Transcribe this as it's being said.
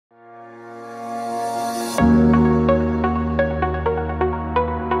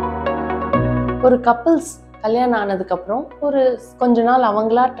ஒரு கப்பிள்ஸ் கல்யாணம் ஆனதுக்கப்புறம் ஒரு கொஞ்ச நாள்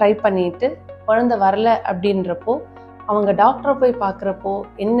அவங்களா ட்ரை பண்ணிட்டு குழந்தை வரல அப்படின்றப்போ அவங்க டாக்டரை போய் பார்க்குறப்போ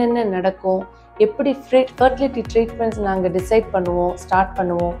என்னென்ன நடக்கும், எப்படி ஃபர்டிலிட்டி ட்ரீட்மெண்ட்ஸ் நாங்கள் டிசைட் பண்ணுவோம், ஸ்டார்ட்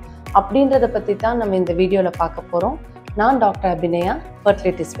பண்ணுவோம் அப்படின்றத பற்றி தான் நம்ம இந்த வீடியோவில் பார்க்க போகிறோம். நான் doctor Abhinaya,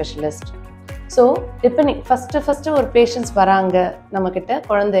 fertility specialist. So depending first ஒரு பேஷண்ட்ஸ் வராங்க நம்மக்கிட்ட,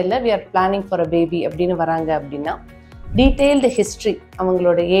 குழந்தை இல்லை, we are planning for a baby அப்படின்னு வராங்க அப்படின்னா டீட்டெயில்டு ஹிஸ்ட்ரி,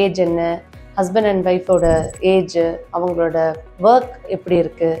 அவங்களோட ஏஜ் என்ன, ஹஸ்பண்ட் அண்ட் ஒய்ஃபோட ஏஜ், அவங்களோட ஒர்க் எப்படி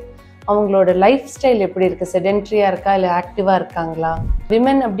இருக்குது, அவங்களோட லைஃப் ஸ்டைல் எப்படி இருக்குது, செடென்ட்ரியாக இருக்கா இல்லை ஆக்டிவாக இருக்காங்களா,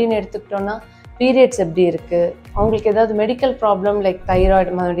 விமன் அப்படின்னு எடுத்துக்கிட்டோன்னா பீரியட்ஸ் எப்படி இருக்குது, அவங்களுக்கு ஏதாவது மெடிக்கல் ப்ராப்ளம் லைக்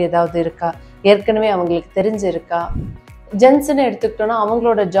தைராய்டு மாதிரி ஏதாவது இருக்கா, ஏற்கனவே அவங்களுக்கு தெரிஞ்சிருக்கா, ஜென்ஸ்ன்னு எடுத்துக்கிட்டோன்னா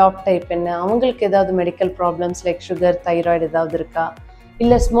அவங்களோட ஜாப் டைப் என்ன, அவங்களுக்கு ஏதாவது medical problems like sugar, thyroid ஏதாவது இருக்கா,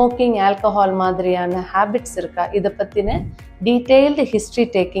 இல்லை ஸ்மோக்கிங், ஆல்கஹால் மாதிரியான ஹேபிட்ஸ் இருக்கா, இதை பற்றின டீட்டெயில்டு ஹிஸ்ட்ரி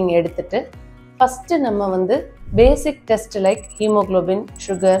டேக்கிங் எடுத்துகிட்டு ஃபஸ்ட்டு நம்ம பேசிக் test like haemoglobin,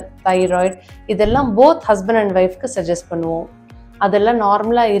 sugar, thyroid இதெல்லாம் போத் ஹஸ்பண்ட் அண்ட் ஒய்ஃப்க்கு சஜஸ்ட் பண்ணுவோம். அதெல்லாம்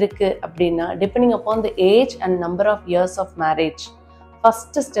நார்மலாக இருக்குது அப்படின்னா depending upon the age and number of years of marriage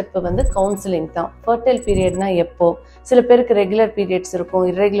first step counselling தான். ஃபர்டைல் பீரியட்னா எப்போ, சில பேருக்கு ரெகுலர் பீரியட்ஸ் இருக்கும்,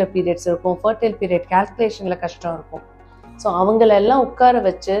 இர்ரெகுலர் பீரியட்ஸ் இருக்கும், ஃபர்டைல் பீரியட் கால்குலேஷனில் கஷ்டம் இருக்கும். ஸோ அவங்களெல்லாம் உட்கார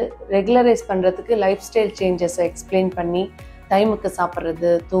வச்சு ரெகுலரைஸ் பண்ணுறதுக்கு லைஃப் ஸ்டைல் சேஞ்சஸை எக்ஸ்பிளைன் பண்ணி டைமுக்கு சாப்பிட்றது,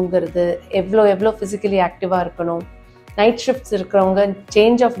 தூங்குறது, எவ்வளோ ஃபிசிக்கலி ஆக்டிவாக இருக்கணும், நைட் ஷிஃப்ட்ஸ் இருக்கிறவங்க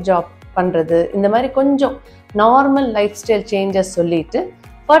சேஞ்ச் ஆஃப் ஜாப் பண்ணுறது, இந்த மாதிரி கொஞ்சம் நார்மல் லைஃப் ஸ்டைல் சேஞ்சஸ் சொல்லிவிட்டு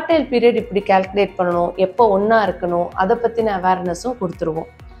ஃபர்டைல் பீரியட் இப்படி கால்குலேட் பண்ணணும், எப்போ ஒன்றா இருக்கணும், அதை பற்றின அவேர்னஸும் கொடுத்துருவோம்.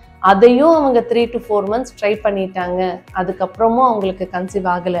 அதையும் அவங்க 3 to 4 months ட்ரை பண்ணிட்டாங்க, அதுக்கப்புறமும் அவங்களுக்கு கன்சீவ்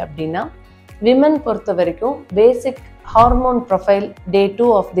ஆகலை அப்படின்னா விமன் பொறுத்த வரைக்கும் பேசிக் hormone profile day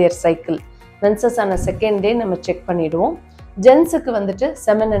 2 of their cycle, menses ஆன செகண்ட் டே நம்ம செக் பண்ணிவிடுவோம். ஜென்ஸுக்கு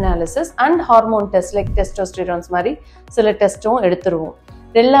semen analysis and hormone test like டெஸ்டோஸ்டிரான்ஸ் மாதிரி சில டெஸ்ட்டும் எடுத்துருவோம்.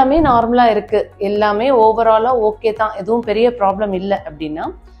 எல்லாமே நார்மலாக இருக்குது, எல்லாமே ஓவராலாக ஓகே தான், எதுவும் பெரிய ப்ராப்ளம் இல்லை அப்படின்னா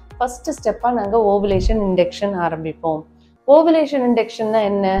ஃபஸ்ட்டு ஸ்டெப்பாக நாங்கள் ஓவுலேஷன் இண்டக்ஷன் ஆரம்பிப்போம். ஓவுலேஷன் இண்டக்ஷன்னா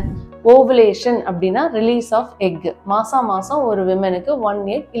என்ன? ஓவுலேஷன் அப்படின்னா ரிலீஸ் ஆஃப் எக். மாதம் ஒரு விமனுக்கு 1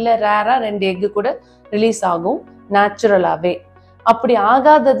 egg இல்லை ரேராக 2 egg கூட ரிலீஸ் ஆகும் நேச்சுரலாகவே. அப்படி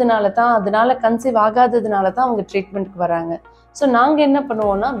ஆகாததுனால தான், அதனால கன்சீவ் ஆகாததுனால தான் அவங்க ட்ரீட்மெண்ட்க்கு வராங்க. ஸோ நாங்கள் என்ன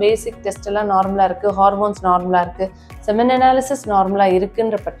பண்ணுவோம்னா பேசிக் டெஸ்ட் எல்லாம் நார்மலாக இருக்குது, ஹார்மோன்ஸ் நார்மலாக இருக்குது, செமன் அனாலிசிஸ் நார்மலாக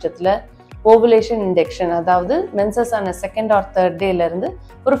இருக்குன்ற பட்சத்தில் ஓவுலேஷன் இண்டக்ஷன், அதாவது மென்சஸ் ஆன செகண்ட் ஆர் தேர்ட் டேலேருந்து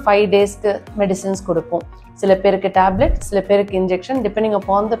ஒரு 5 daysக்கு மெடிசின்ஸ் கொடுப்போம். சில பேருக்கு டேப்லெட், சில பேருக்கு injection, depending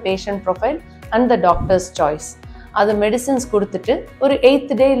upon the patient profile and the doctors choice. அது மெடிசின்ஸ் கொடுத்துட்டு ஒரு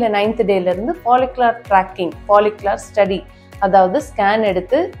 8th day இல்லை 9th dayலேருந்து follicular tracking, follicular study, அதாவது ஸ்கேன்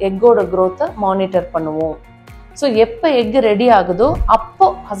எடுத்து எக்கோட க்ரோத்தை மானிட்டர் பண்ணுவோம். ஸோ எப்போ எக்கு ரெடி ஆகுதோ அப்போ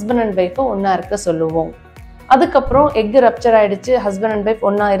ஹஸ்பண்ட் அண்ட் ஒய்ஃபை ஒன்றா இருக்க சொல்லுவோம். அதுக்கப்புறம் எக்கு ரப்சர் ஆகிடுச்சு, ஹஸ்பண்ட் அண்ட் ஒய்ஃப்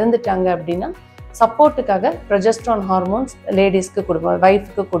ஒன்றா இருந்துட்டாங்க அப்படின்னா சப்போர்ட்டுக்காக ப்ரொஜெஸ்ட்ரான் ஹார்மோன்ஸ் லேடிஸ்க்கு கொடுப்போம்,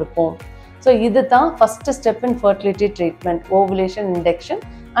 ஒய்ஃப்க்கு கொடுப்போம். ஸோ இது தான் first step in fertility treatment, ovulation induction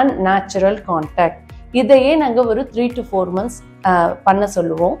and natural contact. இதையே நாங்கள் ஒரு 3 to 4 months பண்ண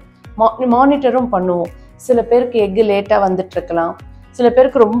சொல்லுவோம். மானிட்டரும் பண்ணுவோம். சில பேருக்கு எக்கு லேட்டாக வந்துட்டுருக்கலாம், சில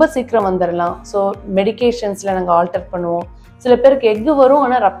பேருக்கு ரொம்ப சீக்கிரம் வந்துடலாம். ஸோ மெடிகேஷன்ஸில் நாங்கள் ஆல்டர் பண்ணுவோம். சில பேருக்கு எக்கு வரும்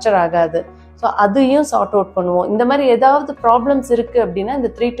ஆனால் ரப்சர் ஆகாது, ஸோ அதையும் சார்ட் அவுட் பண்ணுவோம். இந்த மாதிரி ஏதாவது ப்ராப்ளம்ஸ் இருக்குது அப்படின்னா இந்த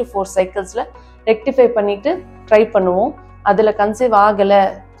 3 to 4 cyclesல ரெக்டிஃபை பண்ணிவிட்டு ட்ரை பண்ணுவோம். அதில் கன்சீவ் ஆகலை,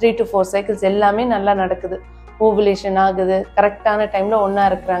 3 to 4 cycles எல்லாமே நல்லா நடக்குது, ஓவுலேஷன் ஆகுது, கரெக்டான டைமில் ஒன்றா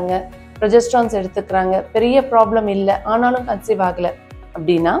இருக்கிறாங்க, ப்ரொஜெஸ்ட்ரான்ஸ் எடுத்துக்கிறாங்க, பெரிய ப்ராப்ளம் இல்லை, ஆனாலும் கன்சீவ் ஆகலை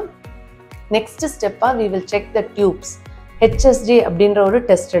அப்படின்னா நெக்ஸ்ட் ஸ்டெப்பாக we will check the tubes. HSG அப்படின்ற ஒரு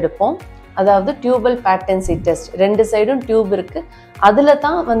டெஸ்ட் எடுப்போம், அதாவது டியூபல் பேட்டன்சி டெஸ்ட். 2 சைடும் டியூப் இருக்குது, அதில்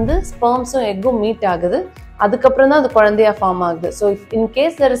தான் ஸ்பெர்ம்ஸும் எக்கும் மீட் ஆகுது, அதுக்கப்புறம் தான் அது குழந்தையாக ஃபார்ம் ஆகுது. So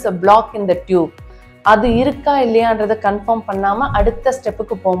in case there is a black in the tube, அது இருக்கா இல்லையான்றதை கன்ஃபார்ம் பண்ணாமல் அடுத்த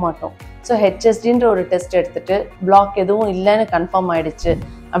ஸ்டெப்புக்கு போக மாட்டோம். ஸோ HSGன்ற ஒரு டெஸ்ட் எடுத்துகிட்டு பிளாக் எதுவும் இல்லைன்னு கன்ஃபார்ம் ஆகிடுச்சு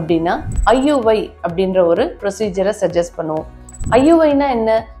அப்படின்னா IUI அப்படின்ற ஒரு ப்ரொசீஜரை சஜஸ்ட் பண்ணுவோம். IUIனா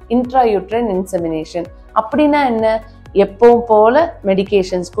என்ன? Intrauterine insemination. அப்படின்னா என்ன? எப்பவும் போல்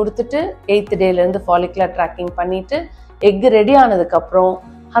மெடிகேஷன்ஸ் கொடுத்துட்டு 8th dayலேருந்து ஃபாலிகுலர் ட்ராக்கிங் பண்ணிவிட்டு எக் ரெடி ஆனதுக்கப்புறம்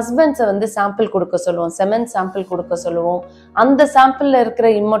ஹஸ்பண்ட்ஸை சாம்பிள் கொடுக்க சொல்லுவோம், செமன் சாம்பிள் கொடுக்க சொல்லுவோம். அந்த சாம்பிளில் இருக்கிற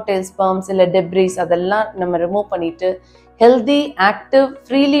இம்மோட்டைல் ஸ்பெர்ம்ஸ் இல்லை டெப்ரிஸ் அதெல்லாம் நம்ம ரிமூவ் பண்ணிவிட்டு healthy active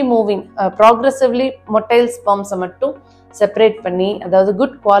freely moving ப்ராக்ரெசிவ்லி motile ஸ்பெர்ம்ஸை மட்டும் செப்பரேட் பண்ணி, அதாவது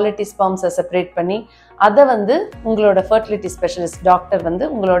குட் குவாலிட்டி ஸ்பெர்ம்ஸை செப்பரேட் பண்ணி அதை வந்து உங்களோட ஃபர்டிலிட்டி ஸ்பெஷலிஸ்ட் டாக்டர் வந்து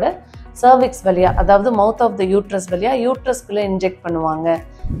உங்களோட சர்விக்ஸ் வழியாக, அதாவது மவுத் ஆஃப் த யூட்ரஸ் வழியாக யூட்ரஸ்குள்ளே இன்ஜெக்ட் பண்ணுவாங்க.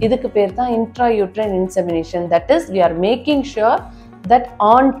 இதுக்கு பேர் தான் intra uterine insemination. That is we are making sure that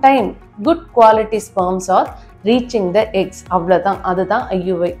on time good quality sperms are reaching the eggs. அவ்வளோதான், அதுதான்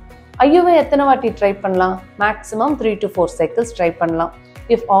IUI. IUI எத்தனை வாட்டி ட்ரை பண்ணலாம்? மேக்ஸிமம் 3 to 4 cycles ட்ரை பண்ணலாம்.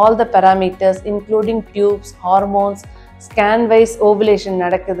 If all the parameters including tubes, hormones, scan wise ovulation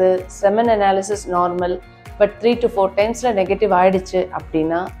நடக்குது, semen analysis normal, but 3 to 4 timesல negative ஆயிடுச்சு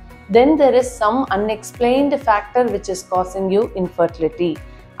அப்படின்னா then there is some unexplained factor which is causing you infertility.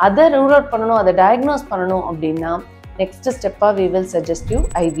 அதை rule out பண்ணணும், அதை diagnose பண்ணணும் அப்படின்னா next ஸ்டெப்பாக we will suggest you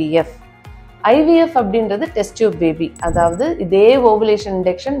IVF. IVF அப்படின்றது டெஸ்ட் டியூப் பேபி, அதாவது இதே ovulation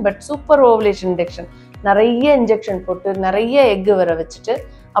injection but super ovulation injection. நிறைய இன்ஜெக்ஷன் போட்டு நிறைய எக்கு வர வச்சுட்டு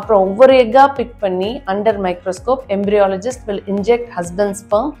அப்புறம் ஒவ்வொரு எக்காக பிக் பண்ணி under microscope embryologist will inject husband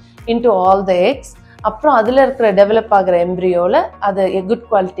sperm into all the X. அப்புறம் அதில் இருக்கிற டெவலப் ஆகிற எம்ப்ரியோவில் அது good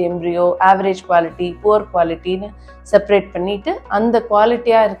quality embryo, average quality, poor குவாலிட்டின்னு separate பண்ணிவிட்டு அந்த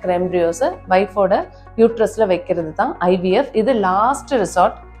குவாலிட்டியாக இருக்கிற எம்ப்ரியோஸை வைஃபோட யூட்ரஸில் வைக்கிறது தான் IVF. இது last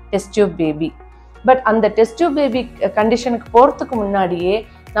resort test tube baby. But அந்த டெஸ்ட் டியூப் பேபி கண்டிஷனுக்கு போகிறதுக்கு முன்னாடியே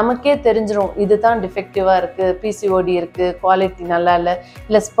நமக்கே தெரிஞ்சிடும் இதுதான் டிஃபெக்டிவாக இருக்குது, PCOD இருக்குது, குவாலிட்டி நல்லா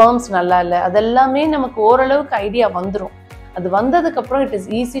இல்லை ஸ்பெர்ம்ஸ் நல்லா இல்லை, அதெல்லாமே நமக்கு ஓரளவுக்கு ஐடியா வந்துடும். அது வந்ததுக்கப்புறம் it is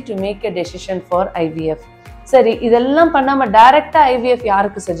easy to make a decision for IVF. சரி, இதெல்லாம் பண்ணாமல் டைரெக்டாக IVF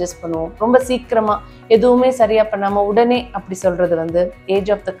யாருக்கு சஜஸ்ட் பண்ணுவோம்? ரொம்ப சீக்கிரமாக எதுவுமே சரியாக பண்ணாமல் உடனே அப்படி சொல்கிறது வந்து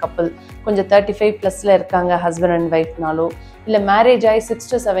ஏஜ் ஆஃப் த கப்புள், கொஞ்சம் 35+ இருக்காங்க ஹஸ்பண்ட் அண்ட் ஒய்ஃப்னாலோ, இல்லை மேரேஜ் ஆகி 6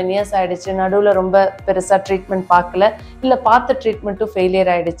 to 7 years ஆகிடுச்சு, நடுவில் ரொம்ப பெருசாக ட்ரீட்மெண்ட் பார்க்கல, இல்லை பார்த்த ட்ரீட்மெண்ட்டும்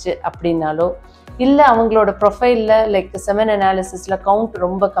ஃபெயிலியர் ஆகிடுச்சு அப்படின்னாலோ, இல்லை அவங்களோட ப்ரொஃபைலில் லைக் செமன் அனாலிசிஸில் கவுண்ட்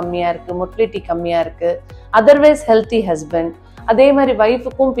ரொம்ப கம்மியாக இருக்குது, மொட்டிலிட்டி கம்மியாக இருக்குது, அதர்வைஸ் ஹெல்த்தி ஹஸ்பண்ட், அதே மாதிரி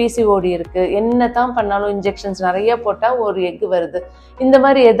ஒய்ஃபுக்கும் PCOD இருக்குது, என்ன தான் பண்ணாலும் இன்ஜெக்ஷன்ஸ் நிறைய போட்டால் ஒரு எக்கு வருது, இந்த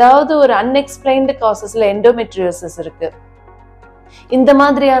மாதிரி ஏதாவது ஒரு அன்எக்ஸ்பிளைன்டு காசஸில் எண்டோமெட்ரியோசிஸ் இருக்குது, இந்த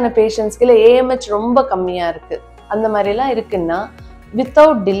மாதிரியான பேஷண்ட்ஸ்க்கு AMH ரொம்ப கம்மியாக இருக்குது, அந்த மாதிரிலாம் இருக்குன்னா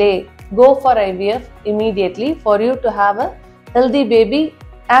without delay go for IVF immediately for you to have a healthy baby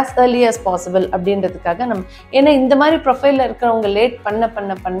as early as possible அப்படின்றதுக்காக ஏன்னா இந்த மாதிரி ப்ரொஃபைலில் இருக்கிறவங்க லேட்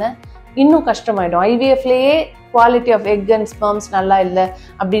பண்ண இன்னும் கஷ்டமாயிடும். IVFலேயே quality of egg and sperms நல்லா இல்லை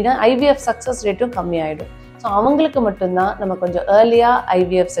அப்படின்னா IVF சக்ஸஸ் ரேட்டும் கம்மியாயிடும். ஸோ அவங்களுக்கு மட்டும்தான் நம்ம கொஞ்சம் ஏர்லியாக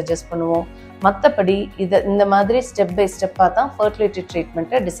IVF சஜஸ்ட் பண்ணுவோம். மற்றபடி இந்த மாதிரி ஸ்டெப் பை ஸ்டெப்பாக தான் ஃபர்டிலிட்டி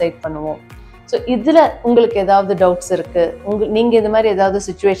ட்ரீட்மெண்ட்டை டிசைட் பண்ணுவோம். ஸோ இதில் உங்களுக்கு ஏதாவது டவுட்ஸ் இருக்குது, நீங்கள் இது மாதிரி ஏதாவது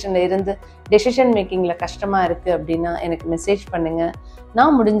சுச்சுவேஷனில் இருந்து டெசிஷன் மேக்கிங்கில் கஷ்டமாக இருக்குது அப்படின்னா எனக்கு மெசேஜ் பண்ணுங்கள்.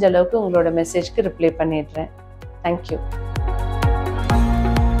 நான் முடிஞ்ச அளவுக்கு உங்களோட மெசேஜ்க்கு ரிப்ளை பண்ணிடுறேன். தேங்க்யூ.